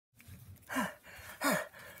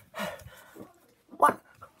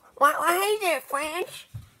Hey there, friends.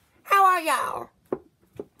 How are y'all?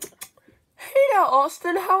 Hey there,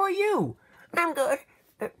 Austin. How are you? I'm good.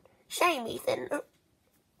 Same, Ethan.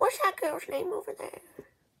 What's that girl's name over there?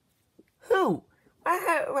 Who?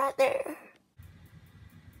 Her right there.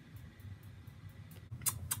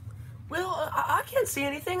 Well, I can't see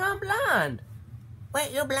anything. I'm blind.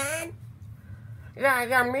 Wait, you're blind? Yeah,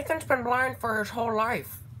 Ethan's been blind for his whole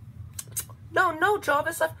life. No,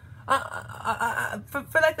 Jarvis.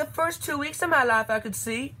 For like the first 2 weeks of my life, I could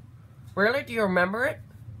see. Really? Do you remember it?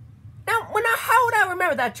 Now, how would I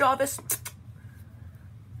remember that, Jarvis?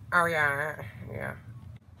 Oh, yeah.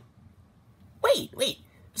 Wait.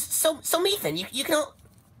 So Ethan, you can...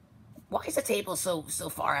 Why is the table so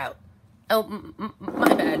far out? Oh,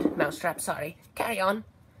 my bad, Mousetrap. Sorry. Carry on.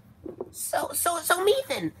 So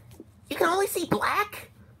Ethan, you can only see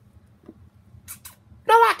black?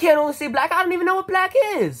 No, I can't only see black. I don't even know what black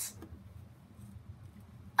is.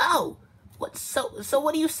 Oh, what? So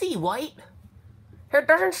what do you see? White? He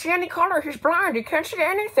doesn't see any color. He's blind. He can't see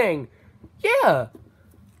anything. Yeah.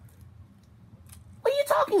 What are you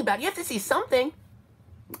talking about? You have to see something.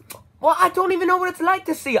 Well, I don't even know what it's like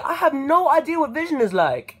to see. I have no idea what vision is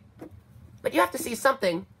like. But you have to see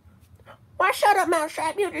something. Why, shut up,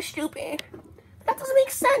 Mousetrap. You're just stupid. That doesn't make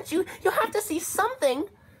sense. You have to see something.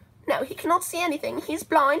 No, he cannot see anything. He's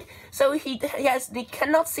blind, so he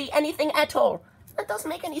cannot see anything at all. That doesn't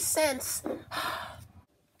make any sense.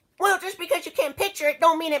 Well, just because you can't picture it,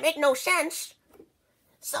 don't mean it make no sense.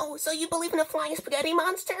 So you believe in a flying spaghetti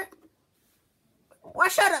monster? Why,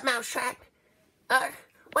 shut up, Mousetrap.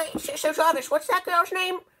 Wait, so Jarvis, what's that girl's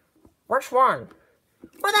name? Which one?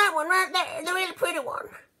 Well, that one right there, the really pretty one.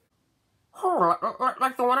 Oh,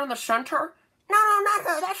 like the one in the center? No, not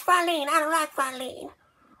her. That's Farlene. I don't like Farlene.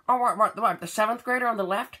 Oh, what, the 7th grader on the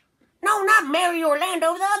left? No, not Mary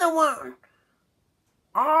Orlando, the other one.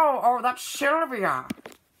 Oh, that's Sylvia.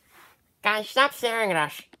 Guys, stop staring at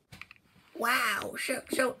us. Wow,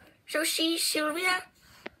 so she's Sylvia?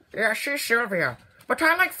 Yeah, she's Sylvia. But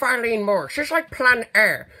I like Farlene more. She's like Plan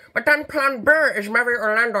A. But then Plan B is Mary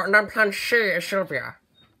Orlando, and then Plan C is Sylvia.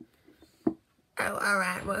 Oh,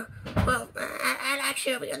 alright, well, I like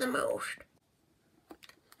Sylvia the most.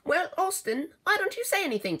 Well, Austin, why don't you say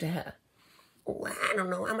anything to her? Oh, I don't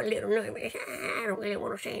know, I'm a little nervous. I don't really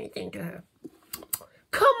want to say anything to her.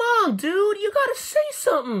 Come on, dude, you gotta say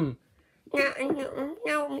something.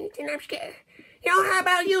 No, Ethan, I'm scared. How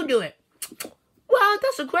about you do it? Well,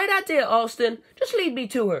 that's a great idea, Austin. Just lead me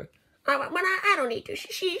to her. Well, I don't need to.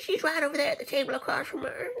 She's right over there at the table across from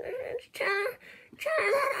her. Tell her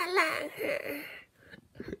that I like her.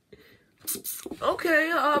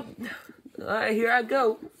 Okay, here I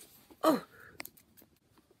go. Oh.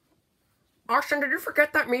 Austin, did you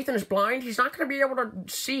forget that Ethan is blind? He's not going to be able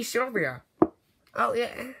to see Sylvia. Oh,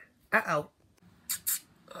 yeah. Uh-oh.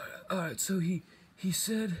 Alright, so he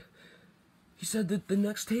said that the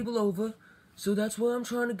next table over, so that's where I'm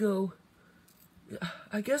trying to go.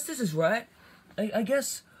 I guess this is right. I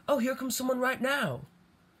guess... Oh, here comes someone right now.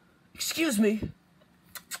 Excuse me.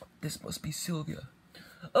 This must be Sylvia.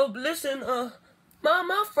 Oh, listen,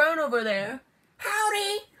 my friend over there.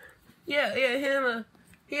 Howdy. Yeah, him,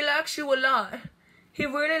 he likes you a lot. He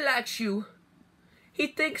really likes you. He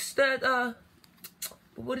thinks that,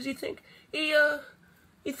 what does he think? He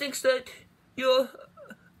thinks that you're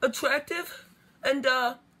attractive, and,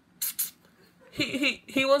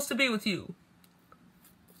 he wants to be with you.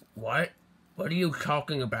 What? What are you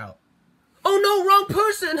talking about? Oh no, wrong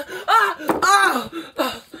person!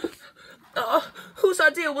 Whose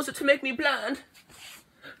idea was it to make me blind?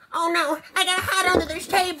 Oh no, I gotta hide under this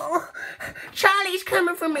table. Charlie's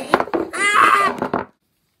coming for me. Ah!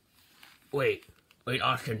 Wait,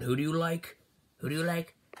 Austin, who do you like?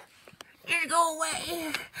 Just go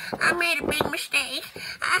away. I made a big mistake.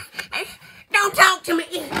 Don't talk to me.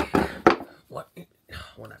 What?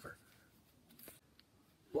 Whatever.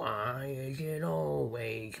 Why is it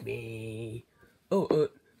always me? Oh,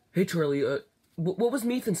 hey Charlie, what was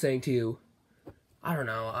Ethan saying to you? I don't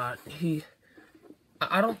know,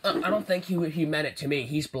 I don't think he meant it to me.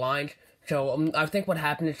 He's blind. So, I think what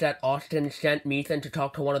happened is that Austin sent Ethan to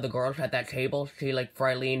talk to one of the girls at that table. See, like,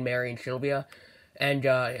 Farlene, Mary, and Sylvia. And,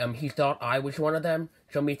 he thought I was one of them.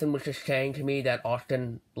 So Ethan was just saying to me that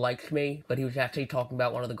Austin likes me, but he was actually talking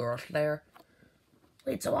about one of the girls there.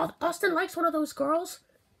 Wait, so Austin likes one of those girls?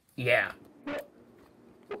 Yeah.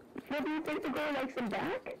 So do you think the girl likes him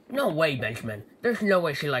back? No way, Benjamin. There's no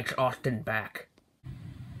way she likes Austin back.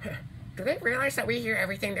 Do they realize that we hear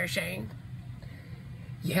everything they're saying?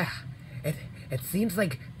 Yeah. It seems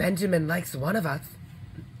like Benjamin likes one of us.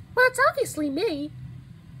 Well, it's obviously me.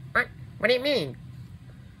 What do you mean?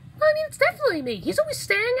 I mean, it's definitely me. He's always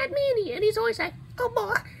staring at me, and he's always like, oh,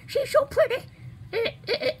 boy, she's so pretty.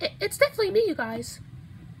 It's definitely me, you guys.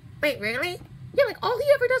 Wait, really? Yeah, like, all he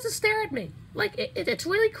ever does is stare at me. Like, it's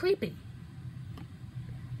really creepy.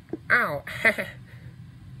 Oh.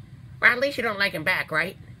 Well, at least you don't like him back,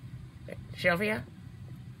 right? Sylvia?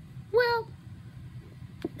 Well...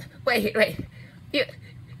 Wait.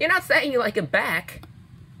 You're not saying you like him back?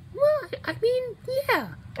 Well, I mean, yeah.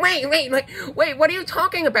 Wait, what are you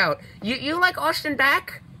talking about? You like Austin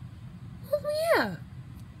back? Well, yeah.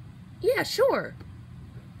 Yeah, sure.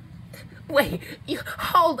 Wait, you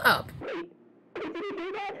hold up. Wait, did he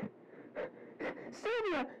do that?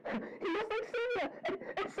 Sylvia! He must like Sylvia!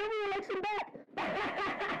 And Sylvia likes him back!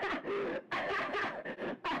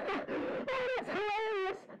 Oh, that's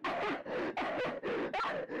hilarious!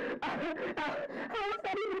 How is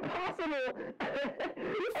that even possible?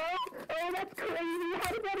 Oh, that's crazy! How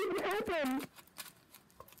did that even happen?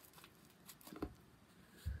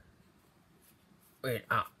 Wait,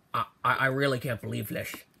 I really can't believe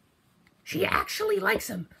this. She actually likes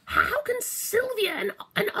him. How can Sylvia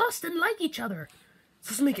and Austin like each other? This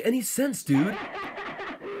doesn't make any sense, dude.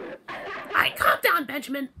 Alright, calm down,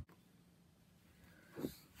 Benjamin.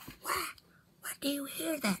 What do you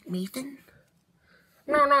hear that, Nathan?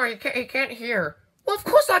 No, you can't hear. Well, of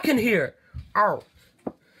course I can hear. Oh.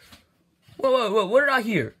 Whoa, what did I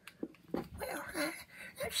hear? Well,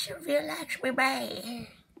 Sylvia likes me back.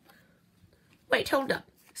 Wait, hold up.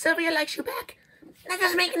 Sylvia likes you back? That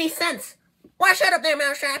doesn't make any sense. Why, shut up there,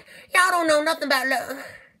 Mousetrap. Y'all don't know nothing about love.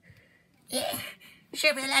 Yeah,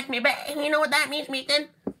 Sylvia likes me back. You know what that means, Nathan?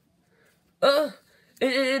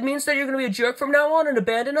 It means that you're gonna be a jerk from now on and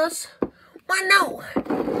abandon us? Why, no.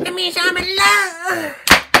 It means I'm in love.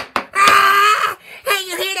 Ah! Hey,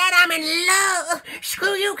 you hear that? I'm in love.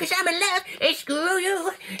 Screw you, because I'm in love. Hey, screw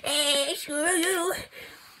you. Hey, screw you.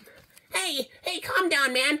 Hey, calm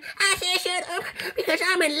down, man. I said shut up because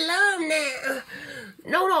I'm in love now.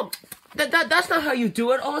 No. That's not how you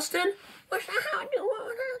do it, Austin. What's that how I do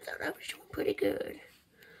it? I thought I was doing pretty good.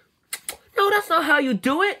 No, that's not how you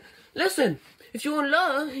do it. Listen, if you're in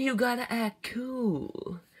love, you gotta act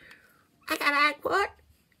cool. I gotta act what?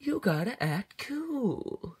 You gotta act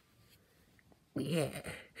cool. Yeah,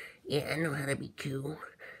 I know how to be cool.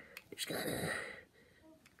 Just gotta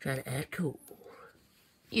try to act cool.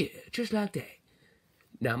 Yeah, just like that.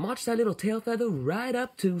 Now march that little tail feather right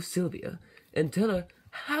up to Sylvia and tell her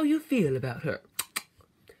how you feel about her.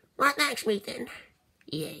 Well, thanks, Nathan.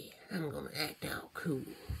 Yeah, I'm gonna act out cool.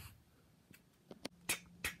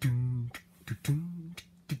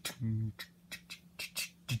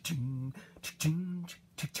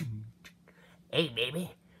 Hey,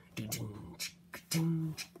 baby.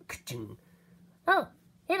 Oh,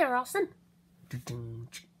 hey there, Austin.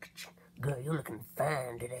 Girl, you're looking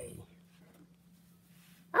fine today.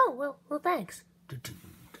 Oh, well, thanks.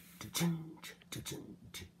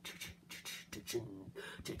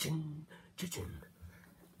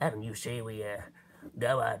 Adam, you say we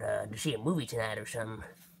go out to see a movie tonight or something?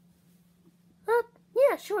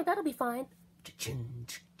 Yeah, sure, that'll be fine.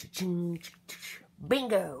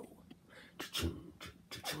 Bingo!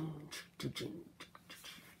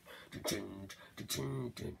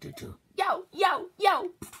 Yo!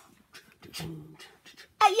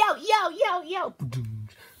 Hey, yo!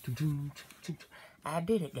 I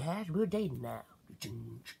did it, guys. We're dating now.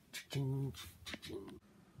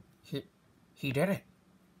 He did it.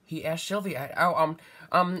 He asked Sylvia.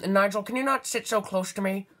 Nigel, can you not sit so close to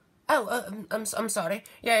me? Oh, I'm sorry.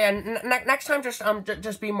 Yeah. Next time,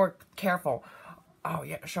 just be more careful. Oh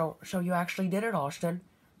yeah. So you actually did it, Austin.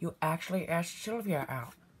 You actually asked Sylvia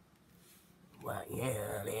out. Well,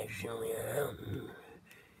 yeah, I asked Sylvia out.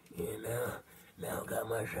 Now I got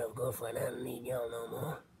myself a girlfriend. I don't need y'all no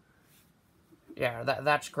more. Yeah,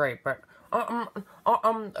 that's great. But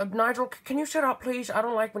Nigel, can you sit up, please? I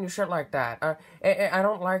don't like when you sit like that. I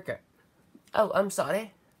don't like it. Oh, I'm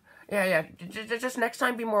sorry. Yeah. Just next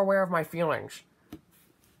time, be more aware of my feelings.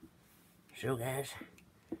 So, guys,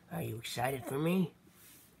 are you excited for me?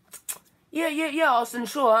 Yeah, Austin.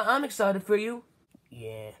 Sure, I'm excited for you.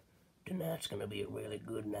 Yeah, tonight's gonna be a really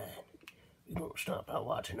good night. We're gonna stop by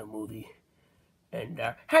watching a movie. And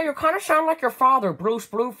hey, you kind of sound like your father, Bruce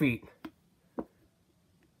Bluefeet.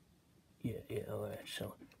 Yeah, all right.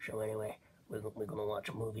 So anyway, we're gonna watch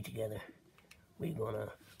a movie together. We're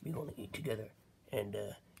gonna eat together, and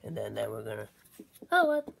then we're gonna.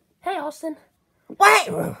 Oh, hey, Austin. Wait.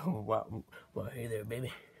 Well, hey there,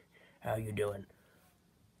 baby. How you doing?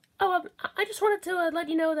 Oh, I just wanted to let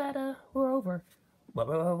you know that we're over.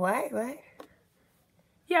 What?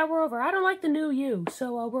 Yeah, we're over. I don't like the new you,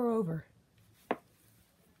 so we're over.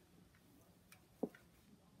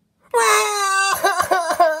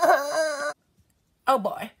 Oh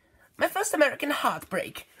boy. My first American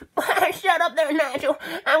heartbreak. Shut up there, Nigel.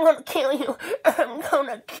 I'm gonna kill you. I'm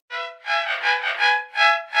gonna kill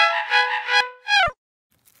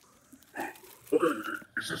Okay,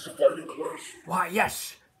 is this a fighting class? Why,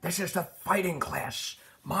 yes, this is the fighting class.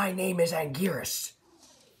 My name is Anguirus.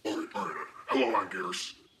 Alright. Hello,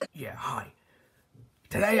 Anguirus. Yeah, hi.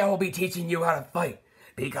 Today I will be teaching you how to fight,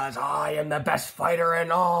 because I am the best fighter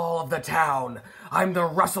in all of the town. I'm the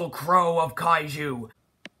Russell Crowe of Kaiju.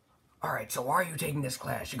 Alright, so why are you taking this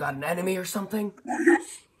class? You got an enemy or something? Why,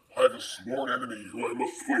 yes. I have a smart enemy who I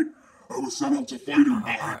must fight. I was sent out to fight him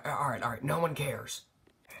by... Alright, no one cares.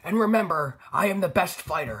 And remember, I am the best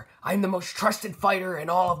fighter. I'm the most trusted fighter in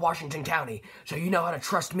all of Washington County. So you know how to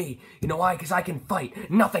trust me. You know why? Because I can fight.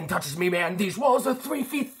 Nothing touches me, man. These walls are 3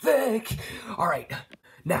 feet thick. Alright,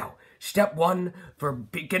 now, step 1 for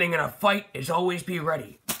getting in a fight is always be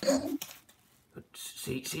ready.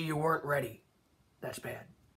 See, you weren't ready. That's bad.